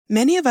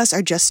Many of us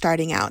are just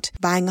starting out,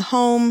 buying a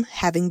home,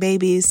 having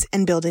babies,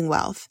 and building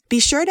wealth. Be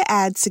sure to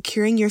add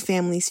securing your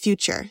family's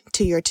future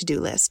to your to-do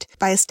list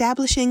by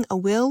establishing a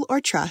will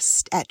or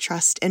trust at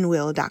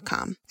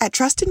trustandwill.com. At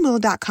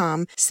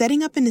trustandwill.com,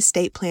 setting up an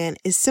estate plan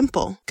is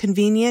simple,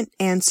 convenient,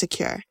 and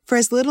secure. For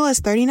as little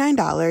as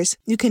 $39,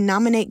 you can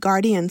nominate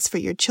guardians for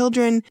your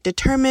children,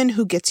 determine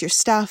who gets your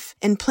stuff,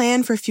 and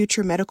plan for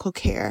future medical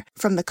care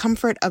from the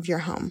comfort of your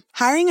home.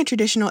 Hiring a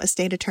traditional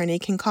estate attorney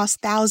can cost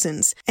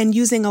thousands, and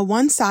using a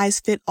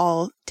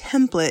one-size-fit-all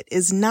template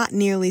is not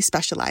nearly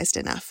specialized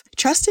enough.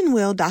 Trust and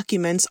Will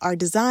documents are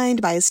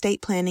designed by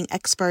estate planning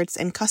experts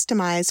and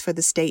customized for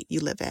the state you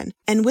live in.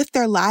 And with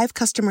their live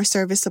customer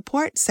service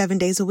support 7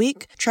 days a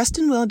week,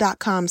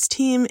 trustandwill.com's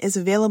team is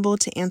available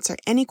to answer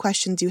any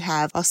questions you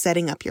have while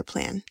setting up your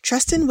plan.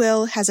 Trust and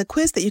Will has a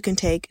quiz that you can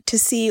take to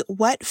see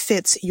what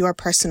fits your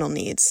personal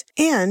needs.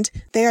 And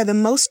they are the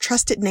most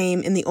trusted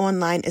name in the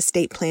online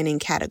estate planning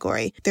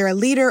category. They're a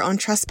leader on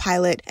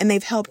Trustpilot, and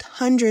they've helped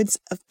hundreds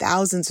of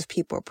thousands of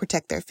people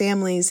protect their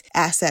families,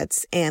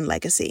 assets, and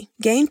legacy.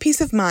 Gain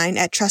peace of mind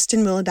at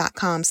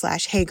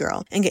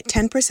trustandwill.com/heygirl and get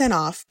 10%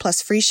 off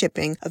plus free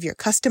shipping of your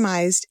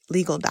customized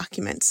legal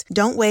documents.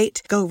 Don't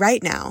wait. Go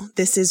right now.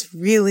 This is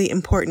really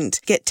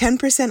important. Get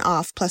 10%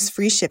 off plus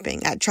free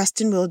shipping at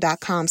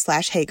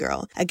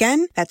trustandwill.com/heygirl.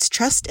 Again, that's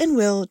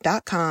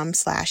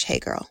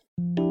trustandwill.com/heygirl.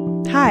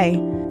 Hi,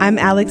 I'm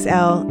Alex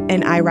L.,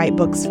 and I write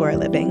books for a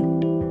living.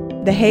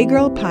 The Hey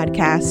Girl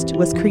podcast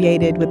was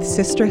created with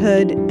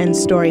sisterhood and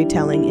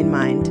storytelling in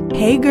mind.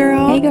 Hey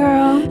girl. Hey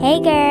girl. Hey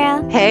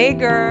girl. Hey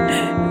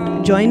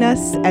girl. Join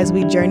us as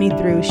we journey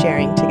through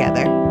sharing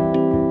together.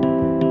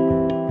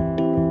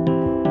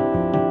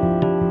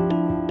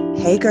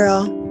 Hey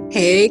girl.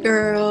 Hey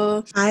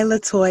girl. Hi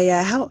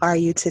Latoya. How are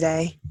you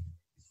today?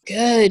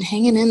 Good.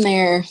 Hanging in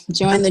there.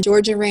 Enjoying the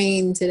Georgia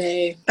rain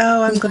today.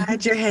 Oh, I'm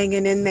glad you're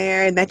hanging in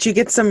there and that you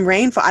get some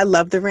rainfall. I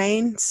love the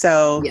rain.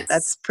 So Yes.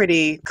 That's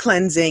pretty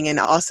cleansing and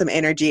awesome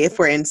energy if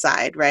we're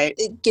inside, right?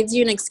 It gives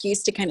you an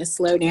excuse to kind of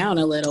slow down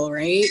a little,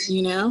 right?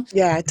 You know?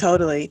 Yeah,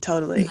 totally.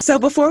 So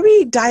before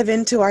we dive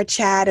into our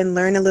chat and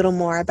learn a little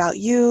more about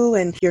you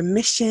and your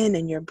mission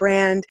and your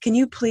brand, can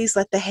you please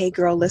let the Hey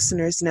Girl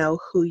listeners know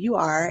who you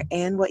are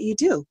and what you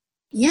do?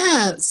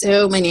 Yeah.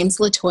 So my name's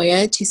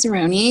Latoya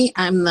Tusaroni.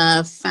 I'm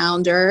the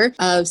founder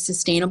of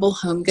Sustainable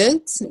Home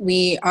Goods.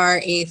 We are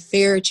a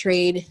fair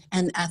trade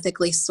and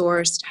ethically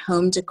sourced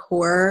home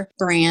decor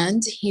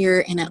brand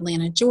here in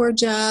Atlanta,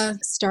 Georgia.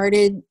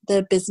 Started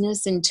the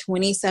business in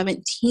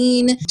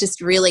 2017, just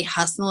really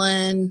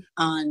hustling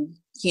on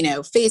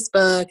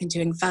Facebook and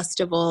doing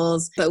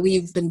festivals, but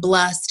we've been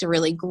blessed to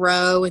really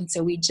grow. And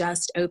so we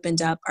just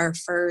opened up our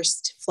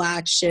first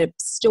flagship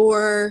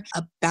store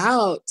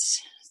about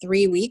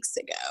 3 weeks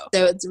ago.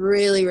 So it's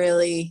really,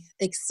 really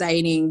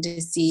exciting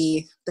to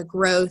see the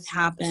growth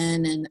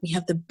happen. And we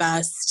have the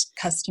best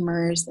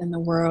customers in the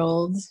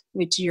world,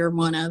 which you're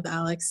one of,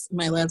 Alex.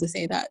 Am I allowed to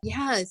say that?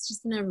 Yeah, it's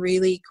just been a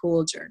really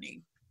cool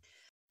journey.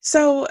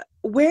 So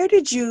where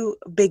did you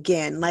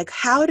begin? Like,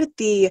 how did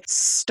the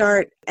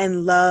start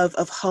and love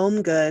of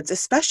home goods,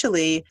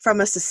 especially from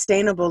a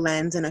sustainable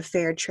lens and a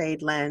fair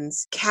trade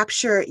lens,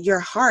 capture your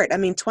heart? I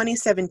mean,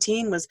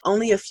 2017 was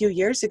only a few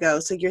years ago,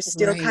 so you're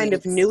still kind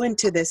of new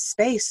into this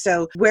space.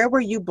 So where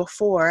were you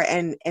before,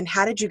 and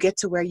how did you get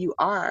to where you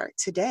are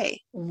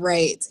today?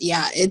 Right.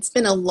 Yeah, it's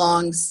been a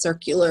long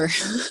circular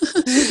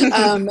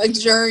a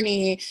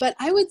journey, but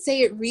I would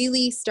say it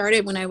really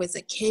started when I was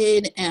a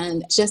kid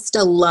and just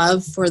a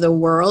love for the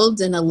world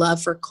and a love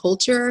for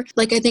culture.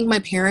 Like, I think my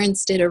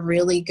parents did a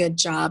really good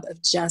job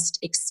of just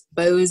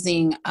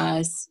exposing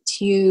us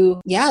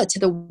to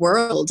the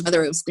world,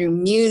 whether it was through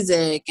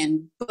music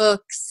and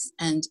books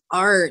and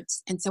art.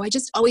 And so I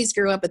just always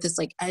grew up with this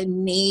like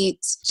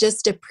innate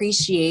just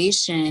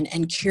appreciation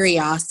and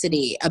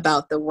curiosity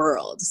about the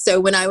world. So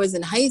when I was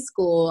in high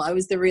school, I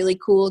was the really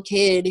cool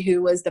kid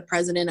who was the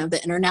president of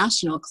the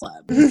international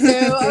club. So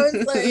I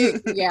was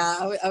like,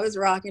 I was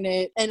rocking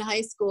it in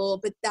high school,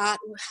 but that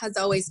has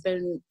always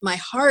been my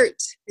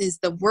heart, is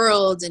the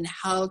world and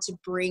how to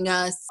bring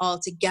us all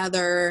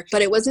together.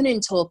 But it wasn't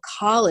until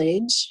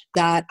college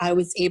that I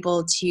was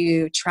able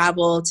to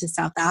travel to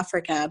South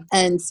Africa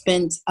and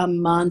spent a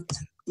month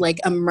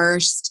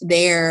immersed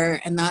there.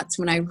 And that's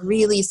when I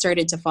really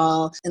started to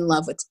fall in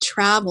love with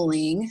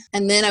traveling.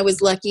 And then I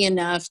was lucky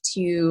enough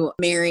to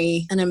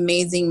marry an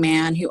amazing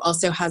man who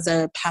also has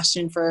a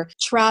passion for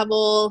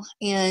travel.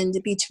 And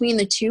between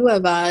the two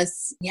of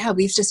us,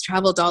 we've just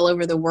traveled all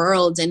over the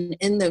world. And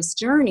in those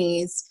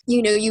journeys,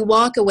 you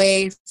walk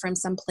away from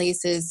some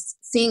places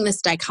seeing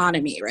this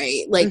dichotomy,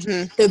 right? Like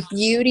the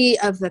beauty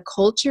of the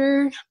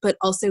culture, but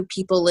also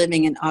people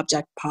living in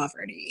abject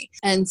poverty.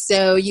 And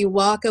so you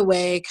walk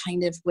away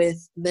kind of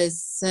with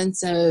this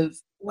sense of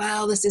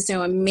wow, this is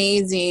so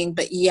amazing,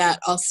 but yet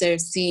also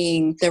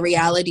seeing the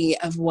reality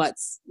of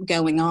what's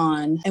going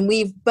on. And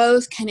we've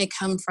both kind of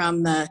come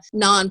from the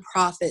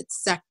nonprofit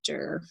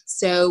sector.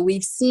 So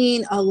we've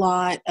seen a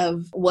lot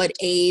of what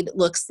aid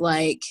looks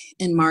like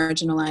in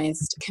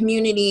marginalized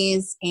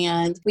communities.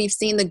 And we've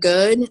seen the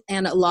good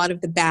and a lot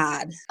of the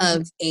bad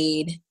of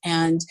aid.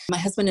 And my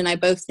husband and I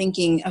both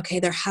thinking, okay,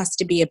 there has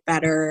to be a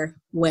better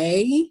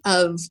way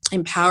of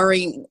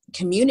empowering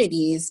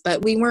communities,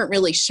 but we weren't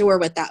really sure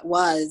what that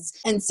was.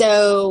 And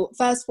so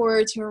fast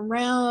forward to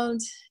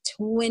around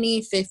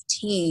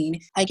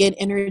 2015, I get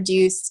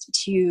introduced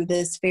to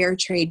this fair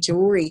trade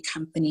jewelry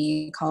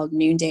company called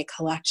Noonday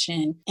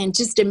Collection and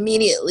just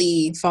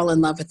immediately fall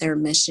in love with their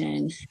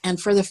mission. And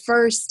for the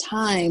first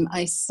time,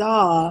 I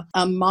saw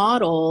a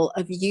model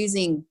of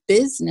using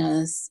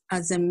business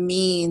as a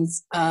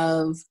means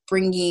of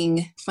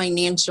bringing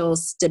financial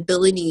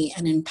stability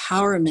and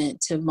empowerment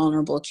to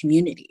vulnerable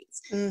communities.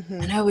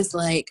 Mm-hmm. And I was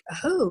like,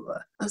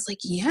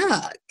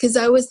 yeah, because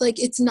I was like,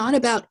 it's not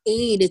about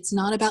aid. It's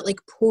not about like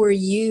poor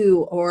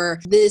you or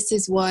this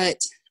is what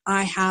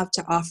I have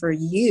to offer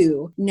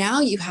you. Now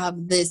you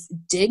have this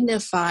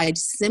dignified,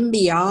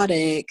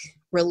 symbiotic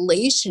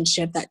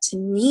relationship that to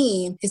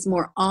me is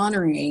more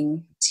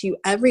honoring to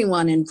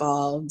everyone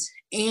involved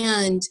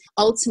and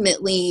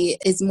ultimately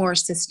is more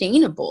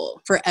sustainable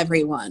for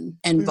everyone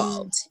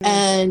involved. Mm-hmm.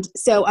 And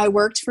so I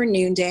worked for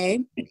Noonday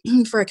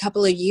for a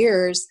couple of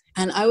years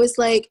and I was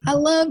like, I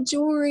love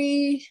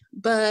jewelry,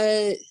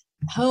 but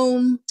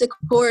home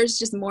decor is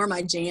just more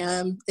my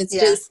jam. It's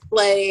just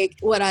like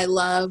what I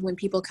love. When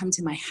people come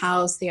to my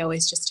house, they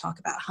always just talk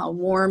about how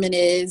warm it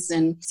is.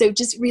 And so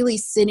just really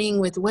sitting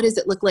with what does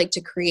it look like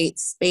to create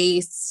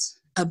space,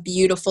 a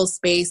beautiful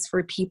space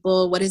for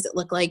people? What does it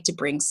look like to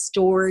bring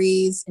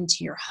stories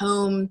into your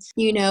home?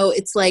 You know,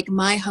 it's like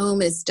my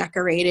home is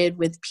decorated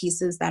with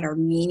pieces that are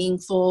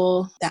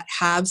meaningful, that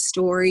have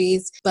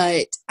stories.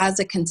 But as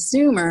a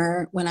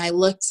consumer, when I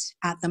looked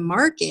at the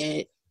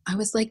market, I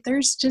was like,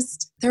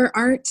 there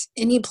aren't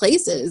any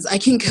places I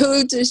can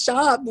go to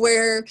shop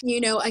where,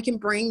 you know, I can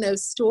bring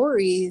those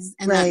stories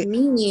and that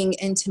meaning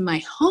into my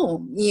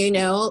home. You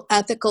know,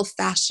 ethical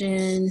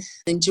fashion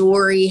and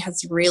jewelry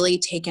has really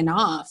taken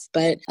off.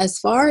 But as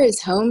far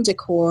as home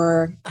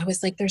decor, I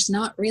was like, there's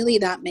not really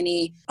that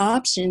many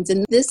options.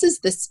 And this is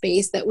the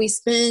space that we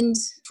spend,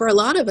 for a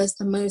lot of us,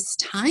 the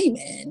most time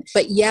in.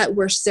 But yet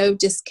we're so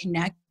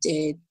disconnected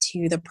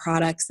to the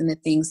products and the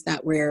things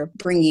that we're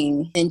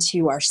bringing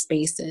into our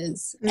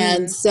spaces.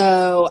 And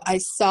so I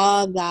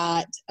saw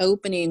that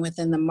opening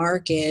within the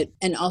market,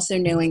 and also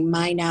knowing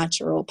my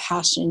natural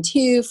passion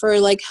too for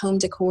like home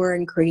decor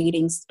and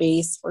creating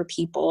space for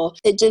people.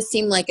 It just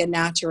seemed like a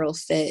natural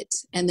fit.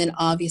 And then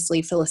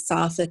obviously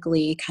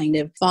philosophically kind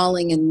of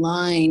falling in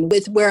line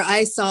with where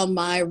I saw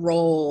my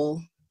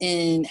role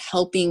in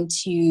helping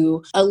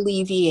to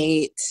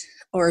alleviate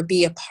or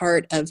be a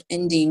part of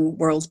ending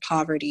world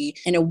poverty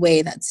in a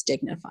way that's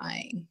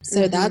dignifying.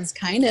 So that's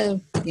kind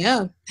of,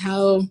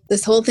 how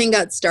this whole thing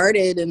got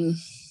started. And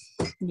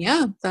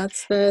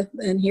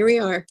and here we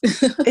are.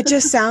 It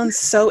just sounds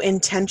so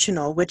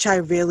intentional, which I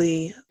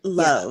really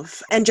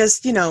love. And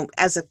just, you know,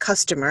 as a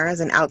customer, as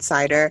an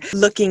outsider,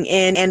 looking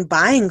in and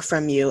buying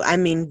from you, I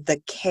mean,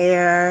 the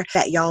care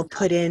that y'all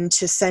put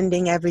into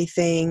sending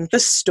everything, the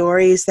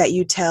stories that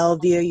you tell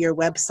via your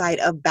website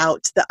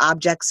about the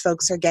objects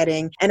folks are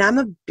getting. And I'm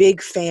a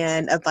big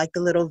fan of like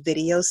the little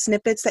video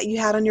snippets that you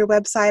had on your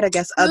website, I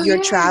guess, of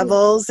your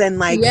travels and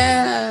like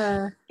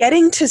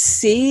getting to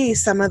see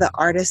some of the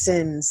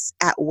artisans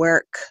at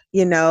work,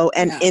 you know,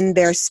 and in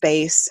their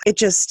space. It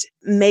just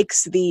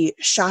makes the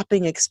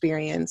shopping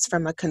experience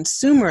from a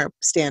consumer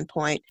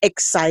standpoint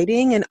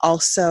exciting and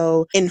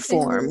also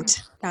informed.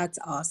 That's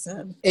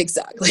awesome.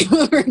 Exactly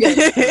what we're going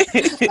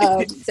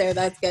to so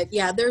that's good.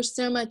 Yeah, there's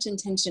so much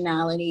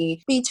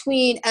intentionality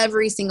between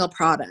every single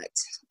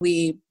product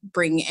we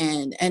bring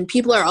in. And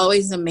people are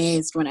always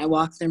amazed when I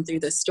walk them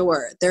through the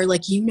store. They're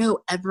like, you know,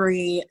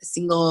 every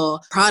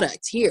single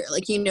product here,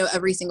 like, you know,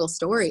 every single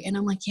story. And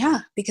I'm like,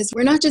 yeah, because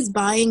we're not just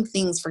buying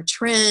things for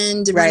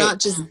trend. We're not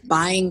just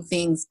buying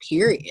things,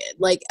 period.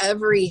 Like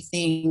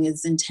everything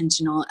is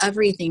intentional.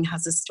 Everything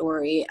has a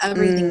story.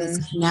 Everything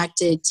is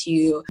connected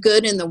to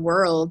good in the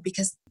world,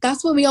 because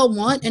that's what we all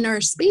want in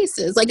our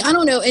spaces. Like, I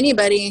don't know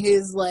anybody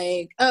who's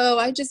like, oh,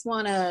 I just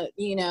want a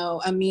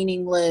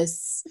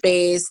meaningless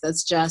space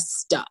that's just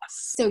stuff.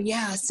 So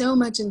yeah, so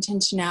much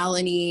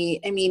intentionality.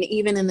 I mean,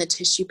 even in the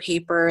tissue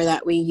paper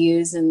that we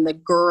use in the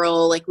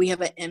girl, like we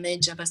have an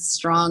image of a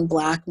strong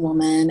Black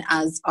woman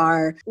as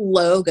our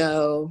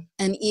logo.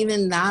 And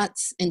even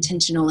that's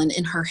intentional. And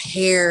in her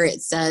hair,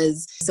 it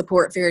says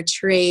support fair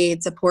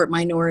trade, support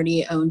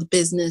minority owned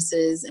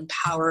businesses,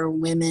 empower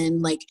women.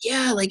 Like,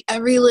 yeah, like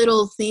every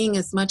little thing thing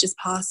as much as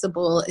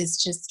possible is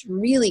just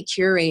really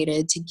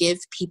curated to give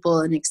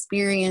people an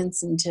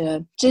experience and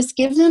to just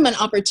give them an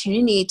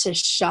opportunity to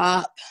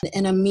shop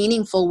in a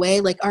meaningful way.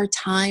 Like, our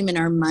time and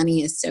our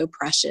money is so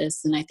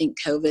precious. And I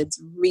think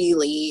COVID's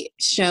really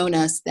shown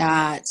us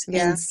that.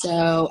 Yeah. And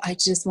so I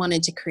just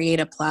wanted to create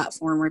a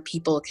platform where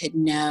people could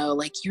know,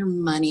 like, your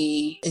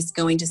money is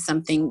going to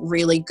something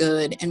really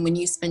good. And when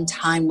you spend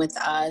time with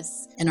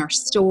us in our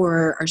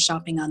store or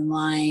shopping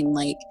online,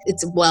 like,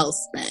 it's well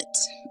spent.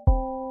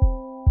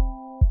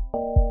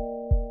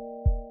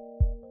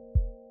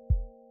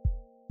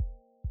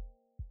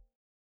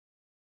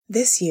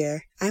 This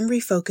year, I'm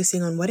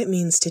refocusing on what it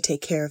means to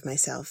take care of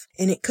myself,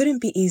 and it couldn't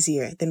be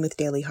easier than with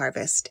Daily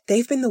Harvest.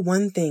 They've been the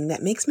one thing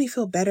that makes me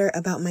feel better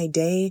about my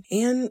day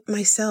and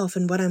myself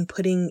and what I'm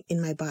putting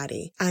in my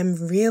body.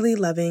 I'm really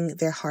loving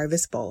their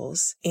harvest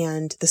bowls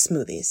and the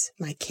smoothies.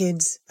 My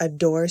kids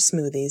adore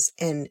smoothies,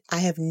 and I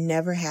have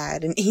never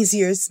had an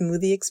easier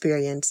smoothie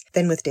experience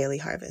than with Daily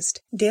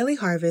Harvest. Daily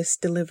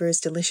Harvest delivers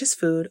delicious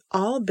food,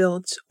 all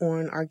built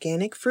on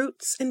organic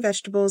fruits and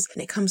vegetables,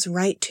 and it comes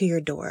right to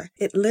your door.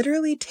 It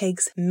literally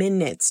takes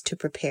minutes to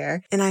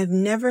prepare, and I've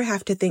never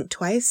have to think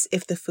twice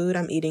if the food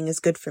I'm eating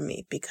is good for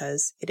me,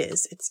 because it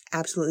is. It's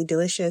absolutely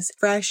delicious,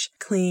 fresh,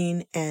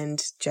 clean,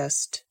 and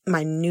just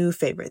my new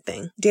favorite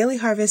thing. Daily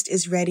Harvest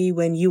is ready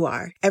when you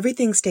are.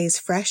 Everything stays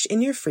fresh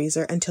in your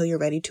freezer until you're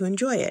ready to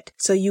enjoy it,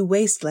 so you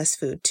waste less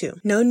food too.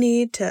 No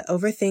need to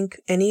overthink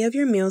any of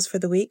your meals for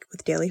the week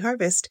with Daily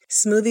Harvest.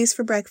 Smoothies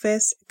for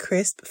breakfast,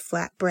 crisp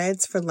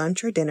flatbreads for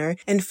lunch or dinner,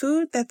 and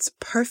food that's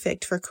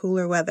perfect for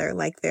cooler weather,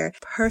 like their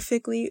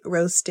perfectly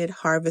roasted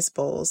harvest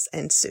bowls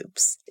and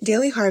soups.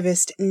 Daily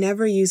Harvest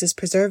never uses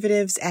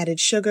preservatives, added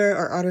sugar,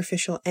 or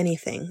artificial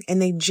anything,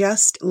 and they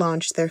just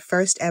launched their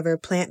first ever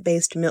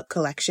plant-based milk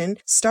collection,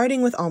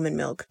 starting with almond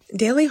milk.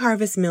 Daily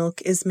Harvest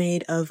milk is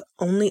made of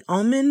only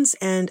almonds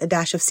and a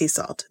dash of sea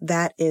salt.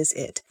 That is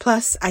it.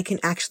 Plus, I can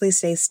actually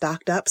stay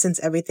stocked up since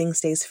everything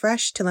stays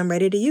fresh till I'm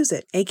ready to use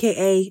it,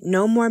 aka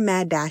no more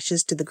mad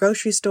dashes to the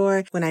grocery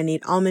store when I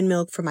need almond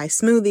milk for my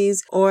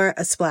smoothies or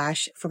a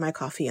splash for my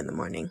coffee in the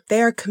morning.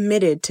 They are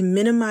committed to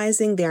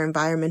minimizing their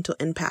environmental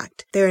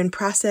impact. They're in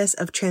process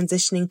of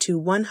transitioning to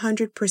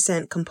 100%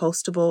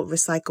 compostable,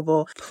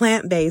 recyclable,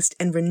 plant-based,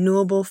 and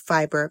renewable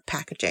fiber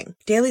packaging.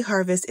 Daily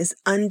Harvest is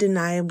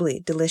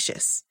undeniably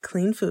delicious,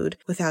 clean food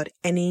without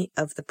any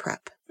of the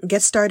prep.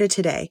 Get started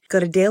today. Go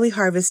to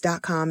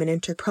dailyharvest.com and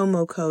enter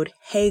promo code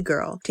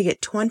HeyGirl to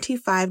get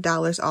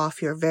 $25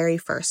 off your very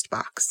first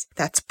box.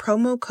 That's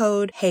promo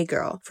code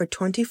HeyGirl for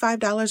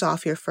 $25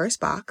 off your first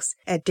box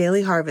at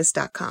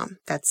dailyharvest.com.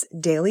 That's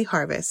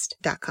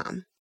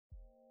dailyharvest.com.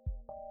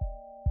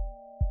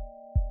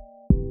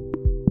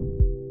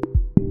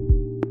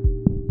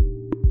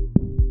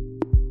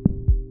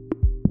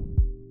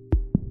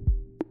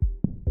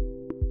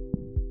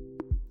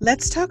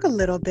 Let's talk a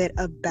little bit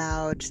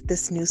about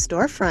this new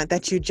storefront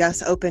that you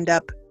just opened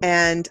up.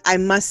 And I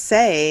must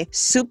say,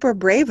 super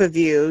brave of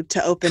you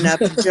to open up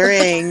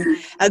during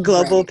a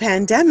global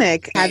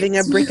pandemic, having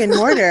a brick and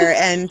mortar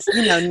and,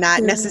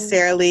 not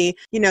necessarily,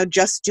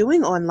 just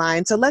doing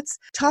online. So let's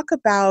talk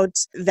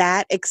about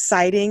that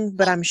exciting,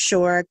 but I'm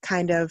sure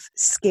kind of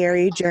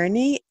scary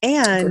journey.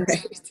 And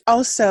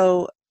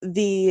also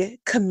the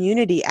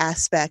community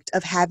aspect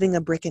of having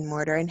a brick and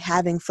mortar and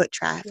having foot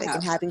traffic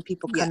and having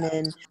people come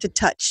in to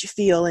touch,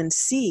 feel, and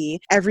see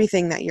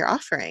everything that you're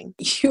offering.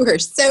 You are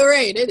so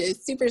right. It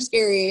is super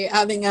scary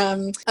having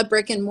a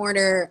brick and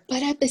mortar.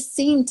 But at the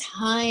same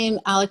time,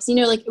 Alex,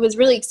 it was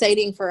really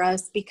exciting for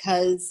us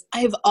because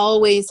I've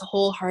always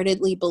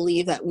wholeheartedly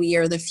believed that we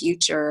are the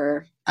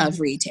future of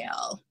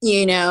retail,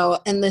 in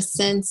the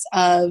sense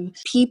of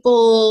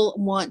people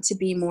want to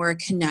be more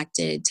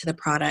connected to the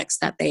products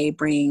that they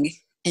bring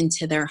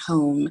into their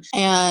home.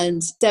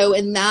 And so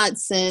in that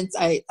sense,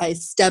 I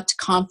stepped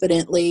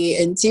confidently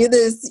into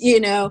this,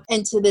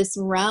 into this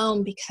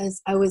realm,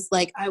 because I was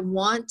like, I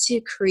want to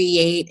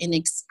create an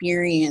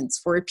experience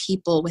for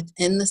people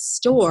within the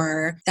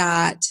store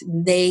that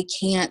they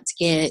can't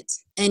get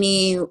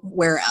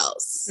anywhere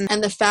else.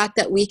 And the fact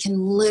that we can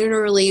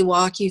literally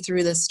walk you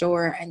through the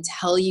store and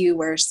tell you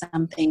where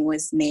something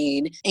was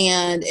made,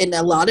 and in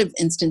a lot of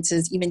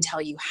instances even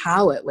tell you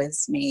how it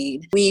was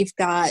made. We've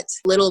got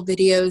little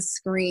video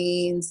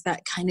screens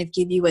that kind of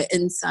give you an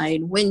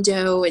inside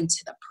window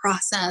into the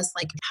process.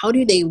 Like, how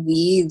do they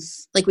weave?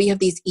 Like, we have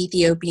these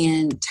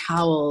Ethiopian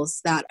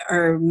towels that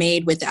are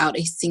made without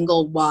a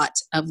single watt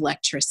of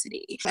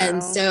electricity. Wow.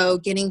 And so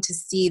getting to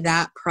see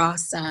that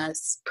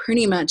process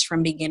pretty much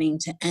from beginning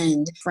to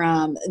end,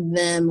 from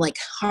them like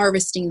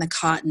harvesting the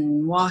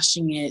cotton,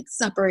 washing it,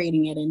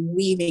 separating it, and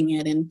weaving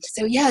it. And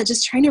so,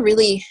 just trying to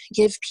really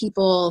give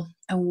people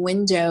a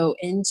window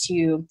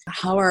into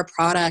how our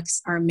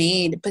products are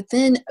made. But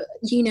then,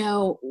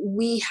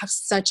 we have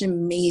such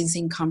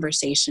amazing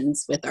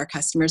conversations with our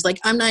customers. Like,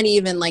 I'm not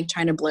even like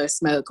trying to blow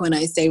smoke when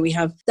I say we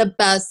have the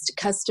best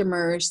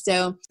customers.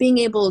 So being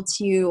able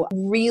to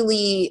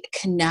really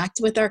connect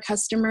with our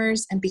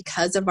customers, and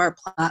because of our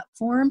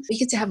platform, we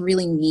get to have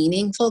really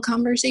meaningful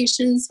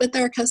conversations with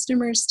our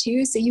customers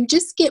too. So you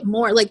just get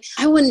more, like,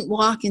 I wouldn't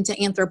walk into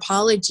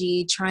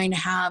Anthropologie trying to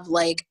have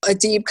like a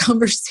deep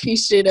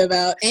conversation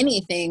about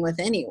anything with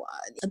anyone.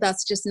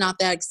 That's just not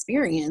that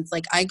experience.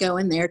 Like, I go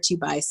in there to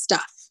buy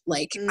stuff.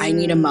 Like, I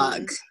need a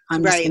mug.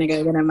 I'm just going to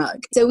go get a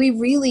mug. So we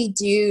really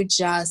do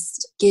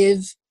just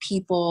give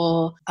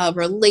people a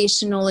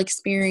relational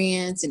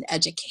experience, an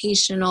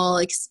educational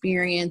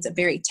experience, a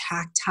very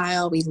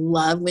tactile. We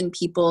love when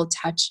people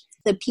touch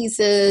the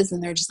pieces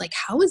and they're just like,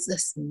 how is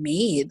this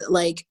made?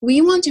 Like,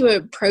 we want to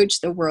approach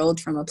the world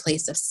from a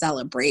place of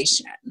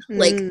celebration.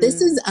 Like,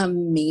 this is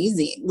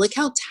amazing. Look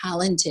how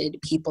talented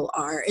people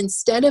are.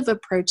 Instead of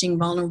approaching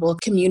vulnerable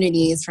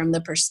communities from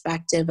the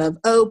perspective of,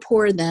 oh,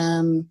 poor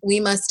them, we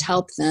must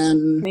help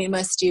them, we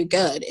must do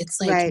good. It's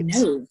like,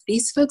 no,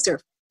 these folks are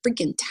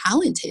freaking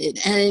talented.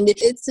 And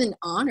it's an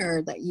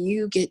honor that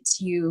you get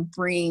to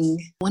bring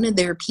one of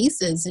their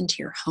pieces into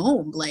your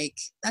home. Like,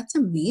 that's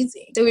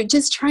amazing. So we're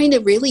just trying to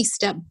really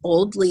step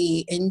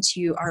boldly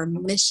into our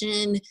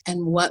mission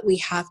and what we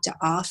have to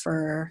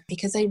offer,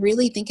 because I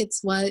really think it's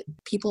what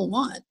people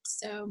want.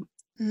 So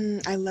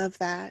I love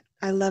that.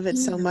 I love it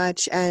so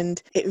much.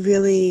 And it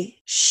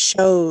really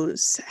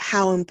shows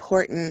how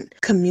important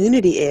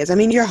community is. I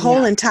mean, your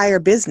whole entire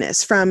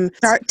business from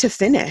start to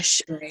finish.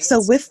 Right.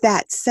 So with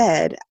that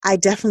said, I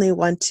definitely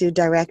want to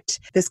direct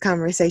this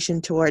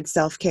conversation towards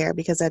self-care,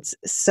 because that's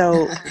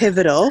so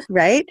pivotal,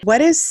 right?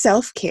 What is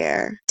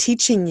self-care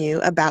teaching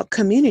you about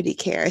community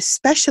care,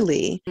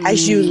 especially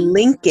as you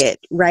link it,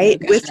 right,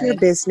 with your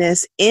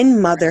business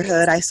in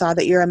motherhood? I saw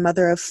that you're a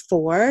mother of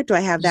 4. Do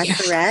I have that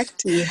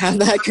correct? You have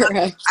that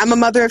correct. I'm a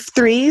mother of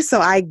 3, so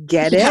I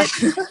get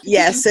it.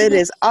 Yes, it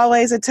is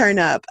always a turn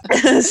up.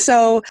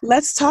 So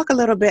let's talk a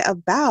little bit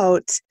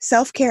about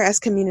self-care as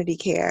community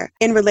care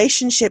in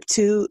relationship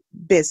to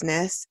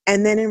business,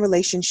 and then in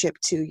relationship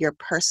to your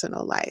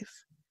personal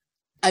life.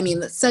 I mean,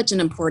 that's such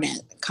an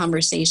important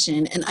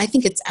conversation. And I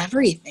think it's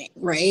everything,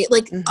 right?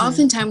 Like,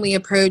 oftentimes we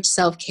approach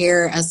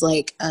self-care as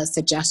like a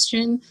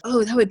suggestion.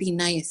 Oh, that would be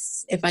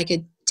nice if I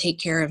could take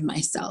care of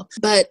myself.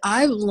 But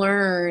I've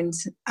learned,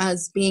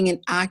 as being an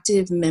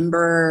active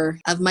member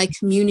of my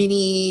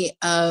community,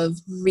 of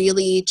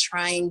really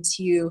trying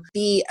to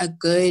be a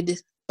good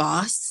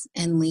boss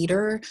and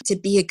leader, to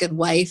be a good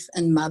wife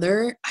and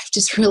mother, I've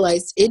just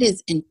realized it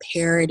is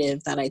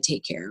imperative that I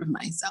take care of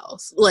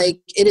myself. Like,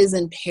 it is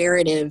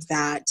imperative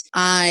that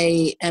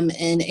I am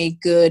in a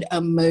good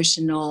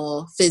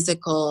emotional,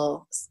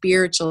 physical,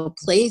 spiritual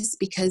place,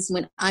 because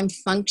when I'm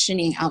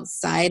functioning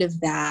outside of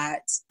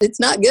that,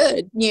 it's not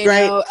good, you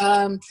know?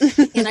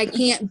 And I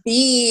can't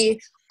be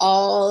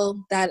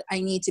all that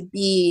I need to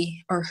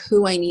be or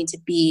who I need to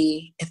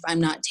be if I'm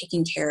not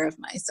taking care of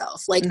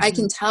myself. Like, I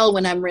can tell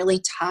when I'm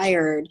really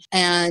tired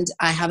and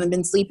I haven't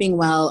been sleeping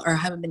well or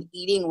haven't been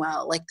eating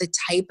well, like the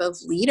type of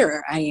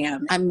leader I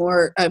am.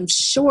 I'm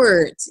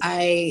short.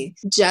 I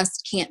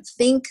just can't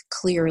think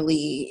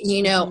clearly,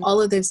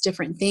 all of those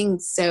different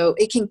things. So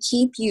it can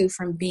keep you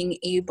from being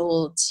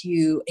able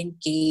to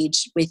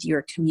engage with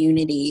your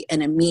community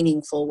in a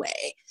meaningful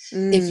way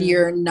if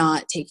you're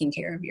not taking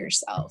care of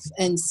yourself.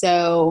 And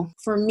so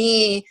for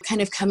me,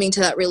 kind of coming to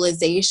that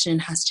realization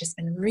has just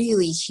been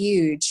really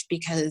huge,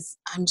 because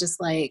I'm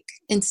just like,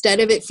 instead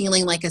of it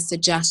feeling like a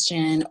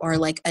suggestion or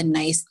like a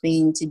nice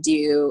thing to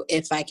do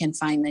if I can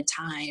find the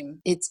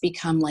time, it's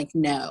become like,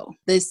 no,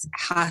 this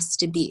has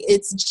to be,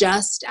 it's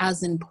just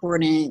as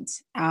important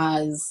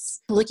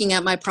as looking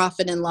at my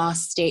profit and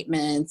loss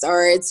statements,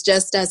 or it's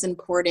just as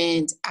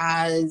important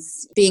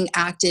as being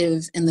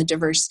active in the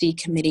diversity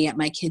committee at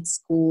my kids'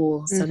 school,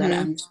 so that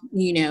I'm,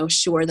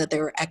 sure that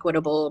there are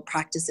equitable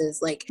practices.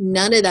 Like,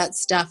 none of that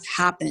stuff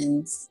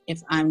happens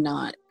if I'm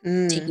not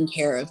taking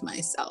care of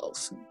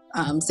myself.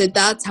 So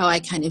that's how I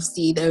kind of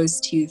see those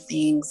two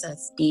things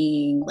as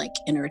being like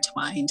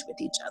intertwined with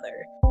each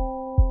other.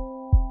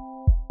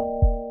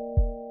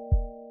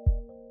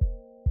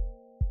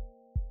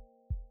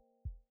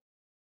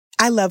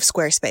 I love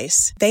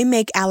Squarespace. They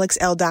make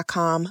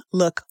AlexL.com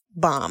look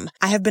bomb.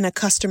 I have been a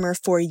customer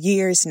for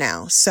years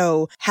now,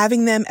 so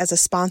having them as a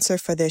sponsor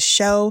for this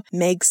show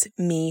makes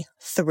me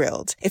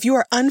thrilled. If you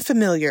are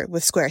unfamiliar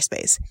with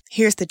Squarespace,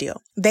 here's the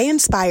deal. They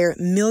inspire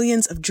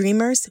millions of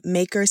dreamers,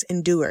 makers,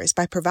 and doers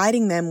by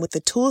providing them with the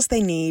tools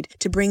they need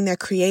to bring their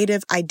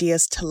creative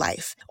ideas to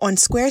life. On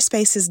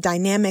Squarespace's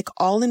dynamic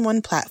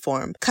all-in-one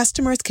platform,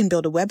 customers can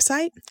build a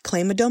website,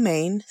 claim a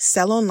domain,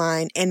 sell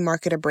online, and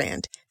market a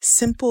brand.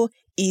 Simple,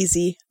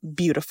 easy,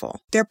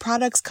 beautiful. Their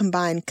products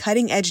combine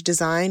cutting-edge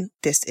design,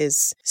 this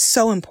is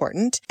so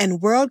important,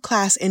 and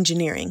world-class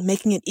engineering,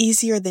 making it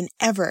easier than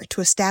ever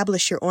to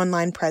establish your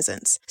online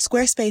presence.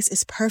 Squarespace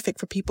is perfect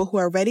for people who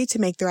are ready to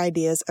make their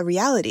ideas a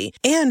reality,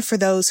 and for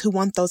those who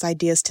want those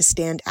ideas to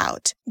stand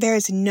out. There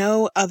is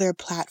no other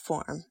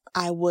platform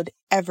I would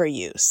ever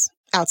use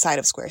outside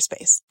of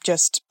Squarespace.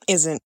 Just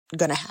isn't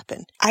gonna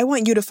happen. I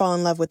want you to fall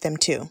in love with them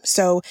too.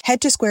 So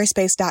head to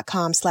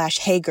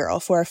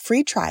squarespace.com/heygirl for a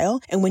free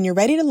trial. And when you're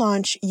ready to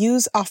launch,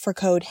 use offer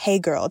code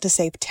HeyGirl to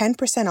save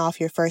 10% off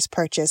your first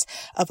purchase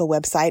of a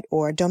website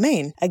or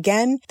domain.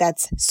 Again,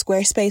 that's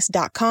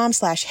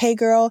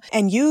squarespace.com/heygirl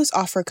and use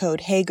offer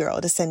code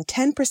HeyGirl to send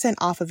 10%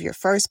 off of your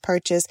first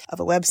purchase of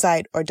a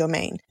website or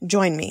domain.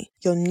 Join me.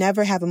 You'll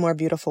never have a more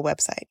beautiful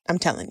website. I'm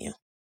telling you.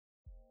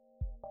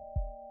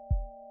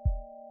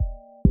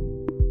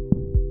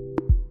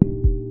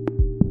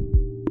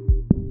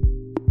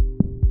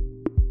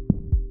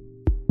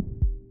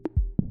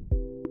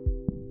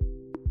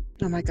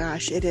 Oh my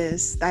gosh, it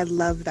is. I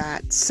love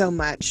that so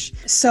much.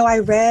 So I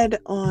read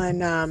on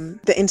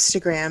the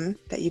Instagram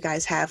that you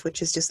guys have,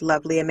 which is just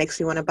lovely. It makes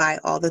me want to buy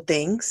all the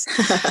things.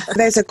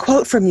 There's a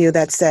quote from you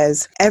that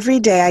says, "Every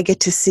day I get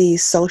to see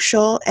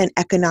social and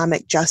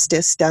economic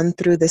justice done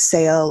through the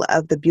sale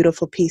of the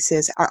beautiful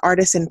pieces our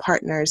artists and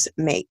partners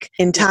make.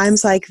 In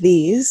times like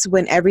these,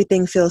 when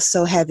everything feels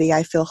so heavy,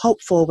 I feel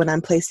hopeful when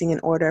I'm placing an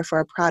order for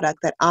a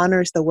product that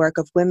honors the work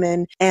of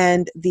women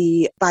and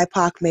the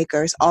BIPOC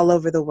makers all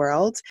over the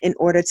world in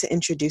order to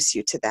introduce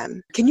you to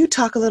them." Can you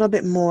talk a little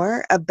bit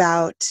more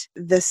about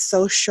the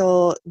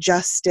social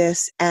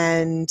justice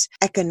and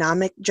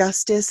economic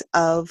justice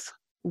of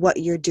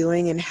what you're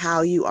doing and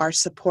how you are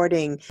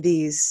supporting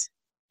these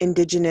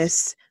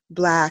Indigenous,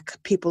 Black,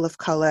 people of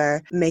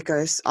color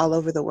makers all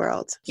over the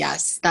world?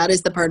 Yes, that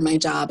is the part of my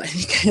job I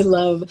think I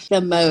love the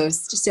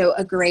most. So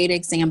a great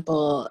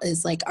example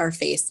is like our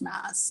face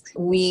masks.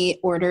 We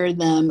order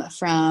them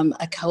from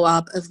a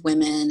co-op of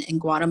women in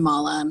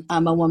Guatemala,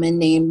 a woman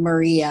named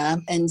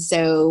Maria. And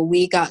so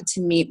we got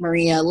to meet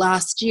Maria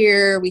last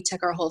year. We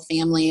took our whole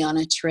family on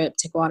a trip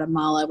to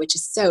Guatemala, which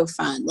is so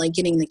fun, like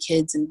getting the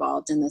kids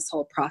involved in this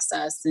whole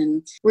process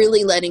and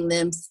really letting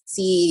them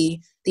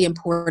see the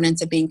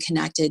importance of being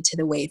connected to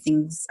the way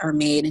things are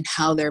made and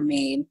how they're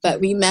made.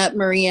 But we met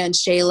Maria and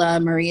Shayla.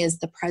 Maria is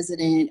the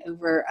president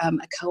over a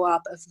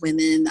co-op of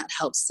women that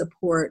helps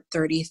support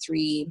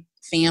 33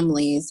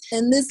 families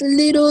in this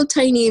little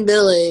tiny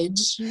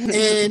village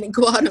in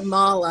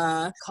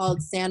Guatemala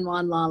called San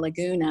Juan La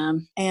Laguna.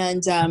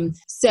 And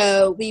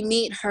so we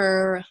meet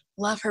her,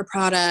 love her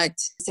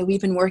product. So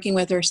we've been working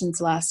with her since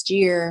last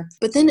year.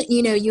 But then,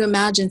 you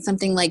imagine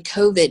something like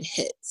COVID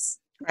hits.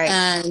 Right.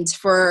 And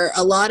for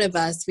a lot of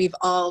us, we've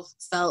all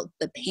felt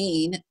the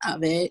pain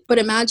of it. But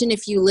imagine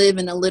if you live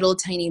in a little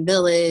tiny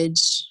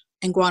village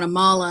in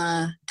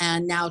Guatemala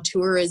and now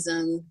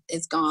tourism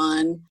is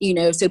gone,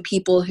 so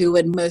people who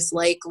would most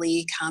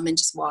likely come and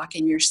just walk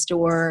in your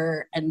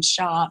store and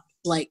shop,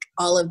 like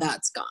all of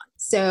that's gone.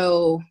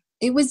 So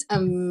it was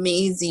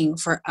amazing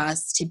for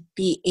us to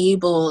be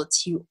able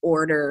to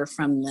order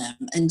from them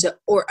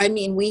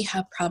we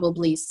have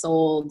probably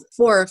sold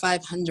 400 or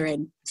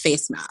 500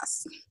 face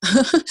masks,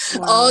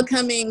 wow. All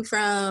coming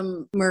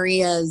from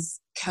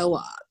Maria's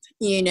co-op.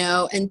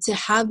 And to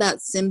have that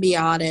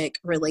symbiotic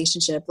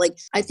relationship, like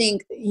I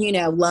think,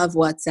 love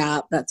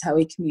WhatsApp, that's how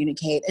we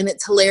communicate. And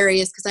it's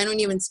hilarious because I don't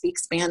even speak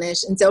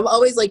Spanish. And so I'm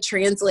always like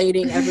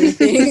translating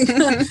everything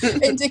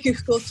into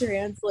Google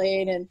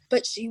Translate.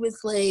 But she was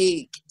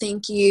like,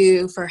 "Thank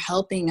you for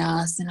helping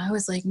us." And I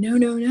was like,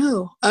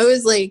 no. I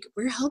was like,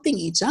 we're helping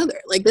each other.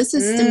 Like this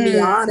is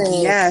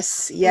symbiotic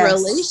yes.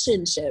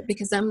 relationship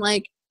because I'm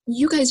like,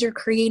 you guys are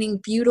creating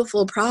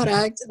beautiful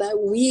product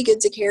that we get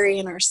to carry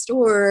in our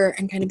store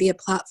and kind of be a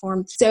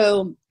platform.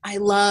 So I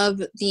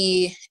love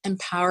the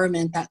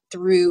empowerment that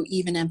through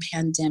even a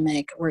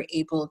pandemic, we're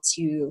able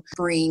to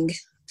bring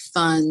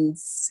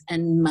funds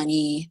and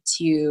money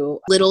to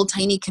little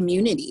tiny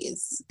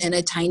communities in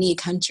a tiny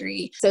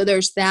country. So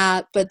there's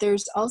that, but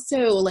there's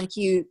also, like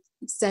you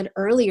said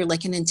earlier,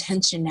 like an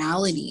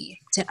intentionality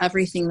to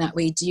everything that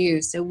we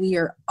do. So we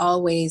are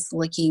always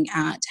looking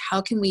at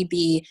how can we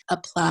be a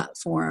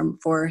platform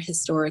for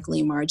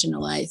historically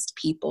marginalized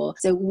people.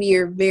 So we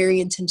are very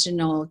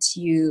intentional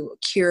to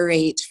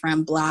curate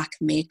from Black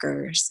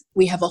makers.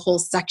 We have a whole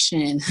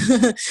section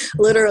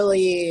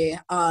literally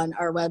on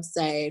our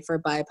website for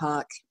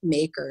BIPOC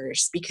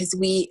makers because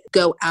we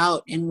go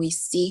out and we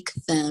seek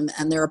them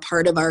and they're a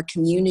part of our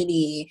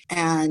community.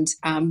 And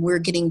we're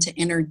getting to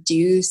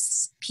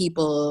introduce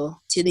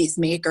people to these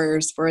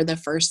makers for the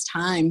first time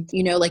time.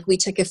 Like we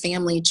took a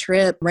family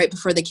trip right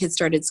before the kids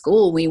started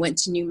school. We went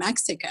to New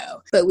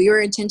Mexico, but we were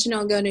intentional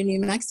on going to New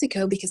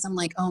Mexico because I'm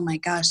like, oh my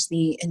gosh,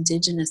 the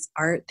indigenous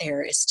art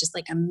there is just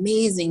like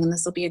amazing. And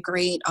this will be a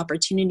great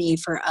opportunity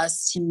for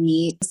us to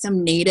meet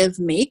some native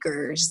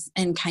makers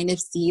and kind of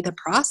see the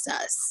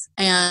process.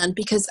 And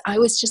because I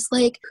was just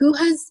like, who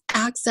has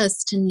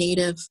access to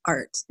native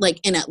art, like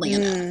in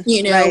Atlanta,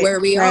 right, where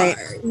we right.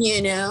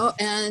 are,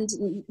 and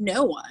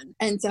no one.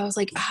 And so I was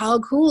like, how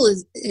cool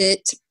is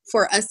it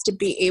for us to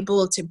be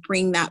able to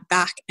bring that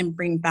back and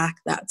bring back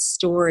that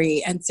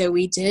story? And so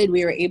we did.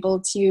 We were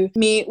able to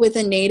meet with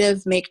a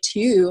native make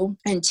two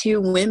and two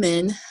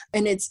women.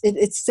 And it's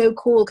so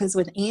cool because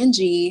with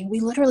Angie, we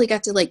literally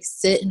got to like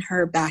sit in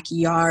her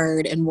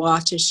backyard and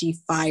watch as she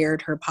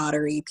fired her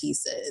pottery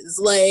pieces.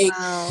 Like,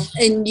 wow.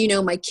 And,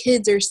 my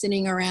kids are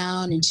sitting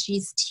around and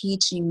she's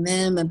teaching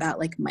them about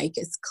like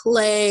mica's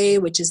clay,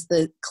 which is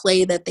the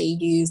clay that they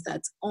use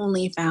that's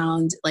only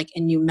found like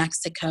in New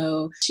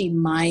Mexico. She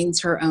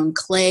mines her own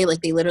clay.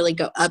 Like they literally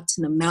go up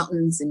to the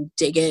mountains and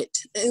dig it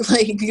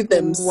like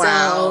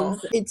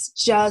themselves. Wow. It's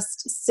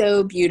just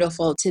so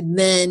beautiful to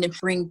then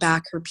bring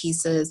back her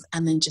pieces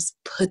and then just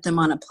put them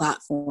on a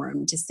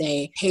platform to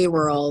say, hey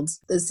world,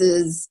 this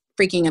is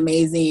freaking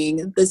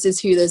amazing. This is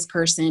who this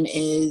person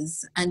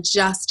is. And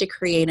just to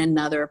create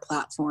another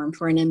platform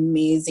for an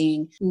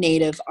amazing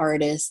native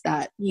artist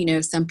that,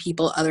 some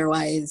people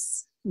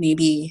otherwise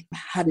maybe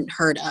hadn't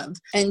heard of.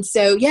 And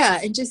so,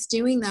 and just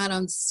doing that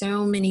on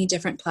so many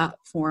different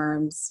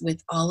platforms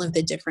with all of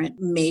the different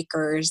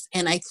makers.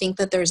 And I think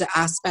that there's an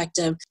aspect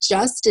of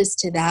justice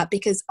to that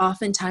because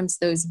oftentimes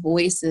those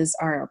voices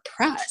are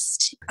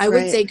oppressed. I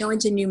would say going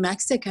to New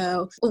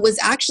Mexico was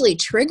actually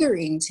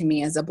triggering to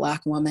me as a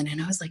Black woman.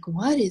 And I was like,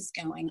 what is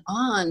going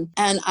on?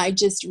 And I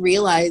just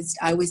realized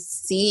I was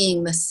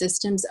seeing the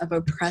systems of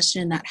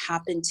oppression that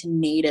happened to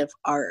Native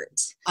art.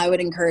 I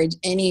would encourage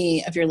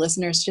any of your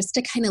listeners just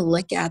to kind of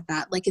look at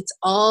that. Like it's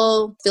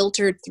all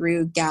filtered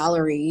through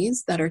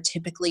galleries that are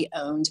typically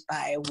owned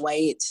by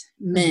white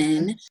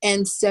men.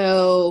 And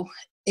so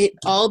it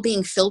all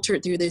being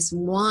filtered through this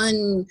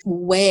one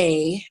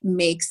way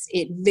makes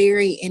it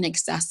very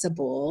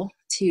inaccessible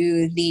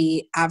to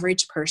the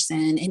average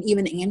person. And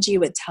even Angie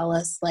would tell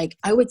us, like,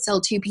 I would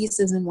sell 2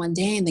 pieces in one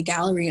day and the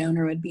gallery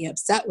owner would be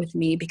upset with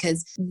me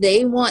because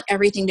they want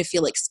everything to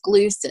feel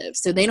exclusive.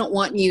 So they don't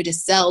want you to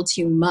sell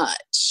too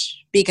much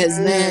because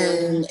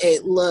then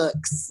it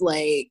looks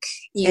like,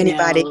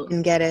 anybody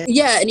can get it.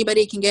 Yeah,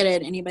 anybody can get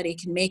it. Anybody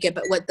can make it.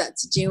 But what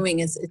that's doing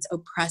is it's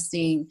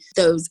oppressing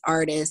those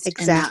artists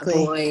and that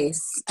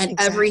voice. And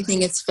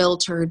everything is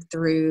filtered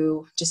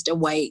through just a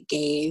white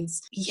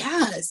gaze.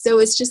 Yeah. So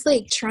it's just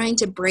like trying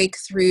to break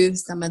through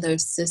some of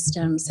those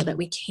systems so that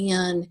we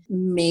can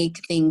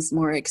make things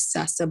more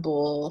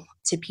accessible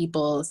to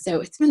people. So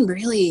it's been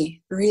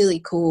really, really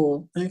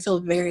cool. And I feel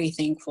very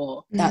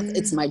thankful that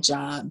it's my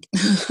job,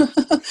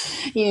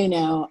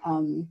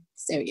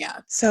 So, yeah.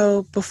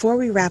 So before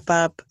we wrap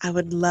up, I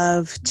would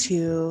love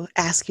to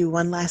ask you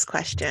one last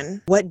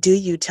question. What do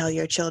you tell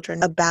your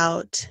children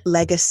about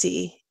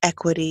legacy,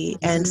 equity,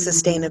 and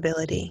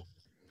sustainability?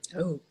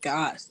 Oh,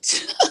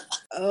 gosh.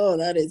 Oh,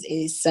 that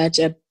is such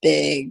a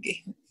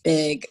big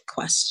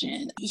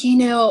question.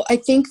 I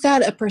think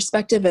that a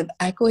perspective of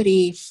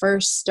equity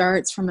first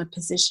starts from a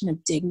position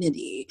of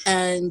dignity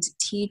and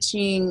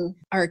teaching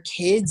our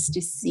kids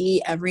to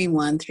see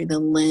everyone through the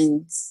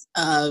lens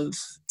of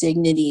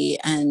dignity.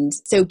 And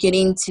so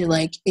getting to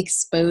like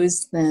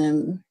expose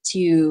them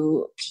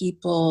to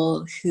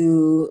people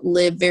who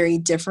live very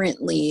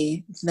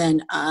differently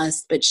than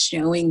us, but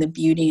showing the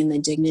beauty and the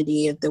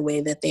dignity of the way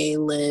that they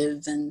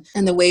live and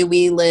the way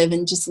we live,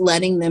 and just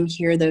letting them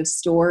hear those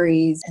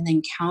stories and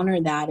then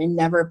counter that and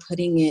never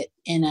putting it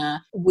in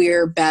a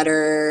we're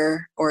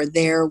better or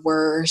they're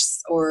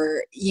worse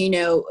or,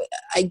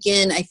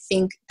 again, I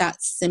think that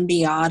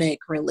symbiotic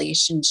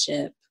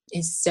relationship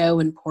is so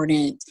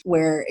important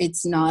where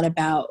it's not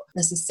about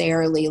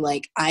necessarily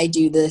like I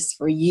do this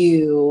for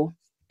you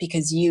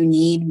because you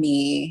need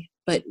me,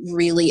 but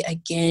really,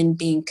 again,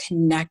 being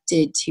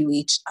connected to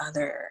each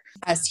other.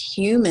 As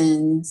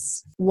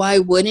humans, why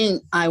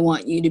wouldn't I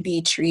want you to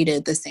be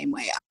treated the same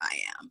way I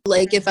am?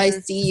 Like if I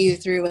see you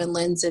through a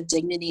lens of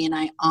dignity and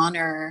I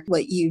honor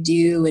what you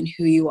do and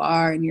who you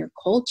are and your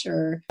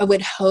culture, I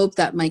would hope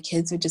that my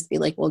kids would just be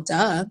like, well,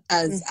 duh,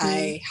 as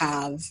I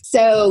have.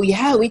 So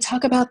yeah, we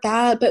talk about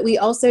that, but we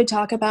also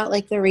talk about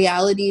like the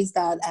realities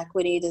that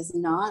equity does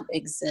not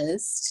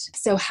exist.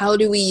 So how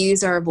do we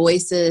use our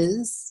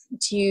voices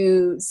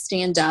to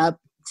stand up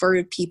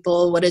for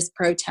people? What does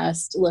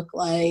protest look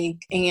like?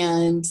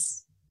 And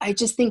I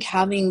just think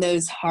having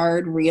those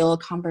hard, real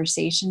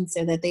conversations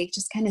so that they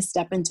just kind of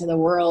step into the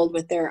world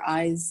with their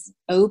eyes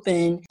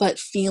open, but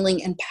feeling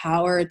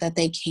empowered that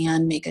they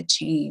can make a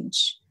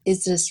change.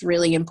 is just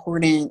really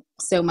important.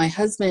 So my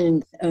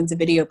husband owns a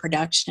video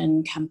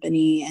production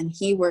company and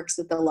he works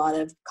with a lot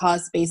of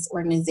cause-based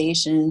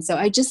organizations. So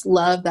I just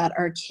love that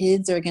our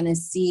kids are going to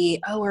see,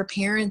 oh, our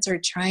parents are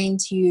trying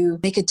to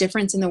make a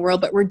difference in the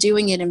world, but we're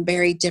doing it in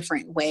very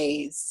different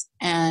ways.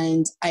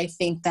 And I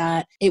think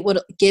that it would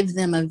give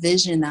them a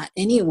vision that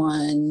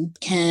anyone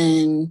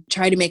can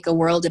try to make a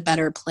world a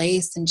better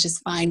place and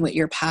just find what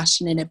you're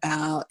passionate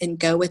about and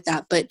go with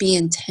that, but be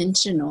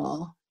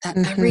intentional. That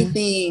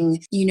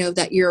everything,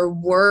 that your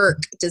work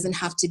doesn't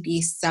have to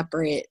be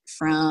separate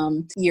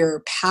from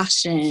your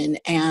passion.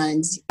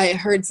 And I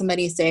heard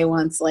somebody say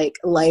once, like,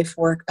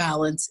 life-work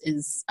balance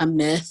is a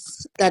myth,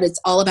 that it's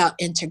all about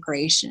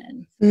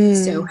integration.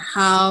 So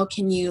how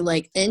can you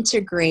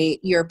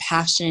integrate your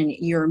passion,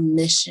 your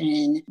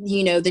mission,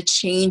 the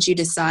change you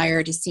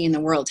desire to see in the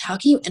world? How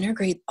can you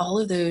integrate all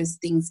of those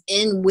things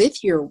in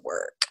with your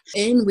work,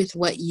 in with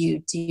what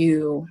you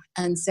do?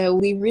 And so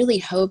we really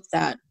hope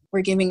that we're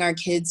giving our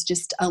kids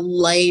just a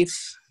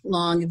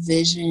lifelong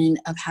vision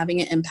of having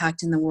an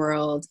impact in the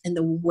world in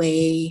the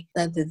way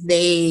that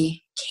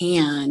they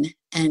can,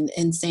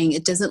 and saying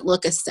it doesn't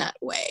look a set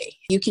way.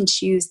 You can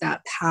choose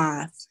that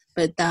path,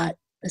 but that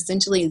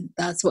essentially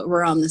that's what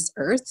we're on this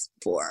earth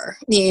for,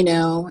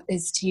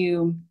 is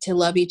to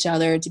love each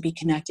other, to be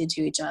connected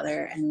to each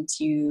other, and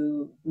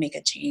to make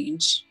a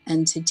change,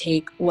 and to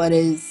take what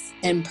is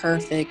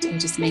imperfect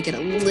and just make it a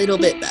little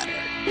bit better.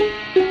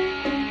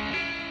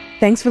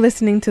 Thanks for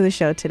listening to the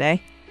show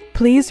today.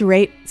 Please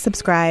rate,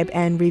 subscribe,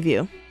 and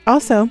review.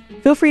 Also,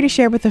 feel free to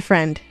share with a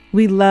friend.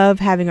 We love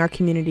having our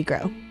community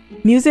grow.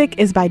 Music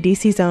is by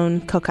DC's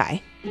own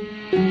Kokai.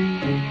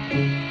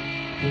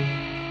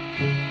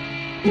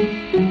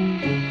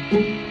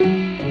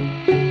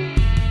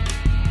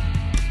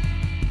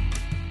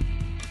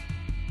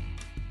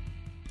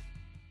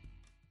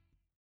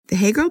 The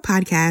Hey Girl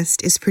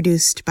podcast is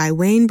produced by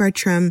Wayne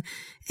Bertram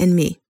and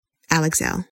me, Alex L.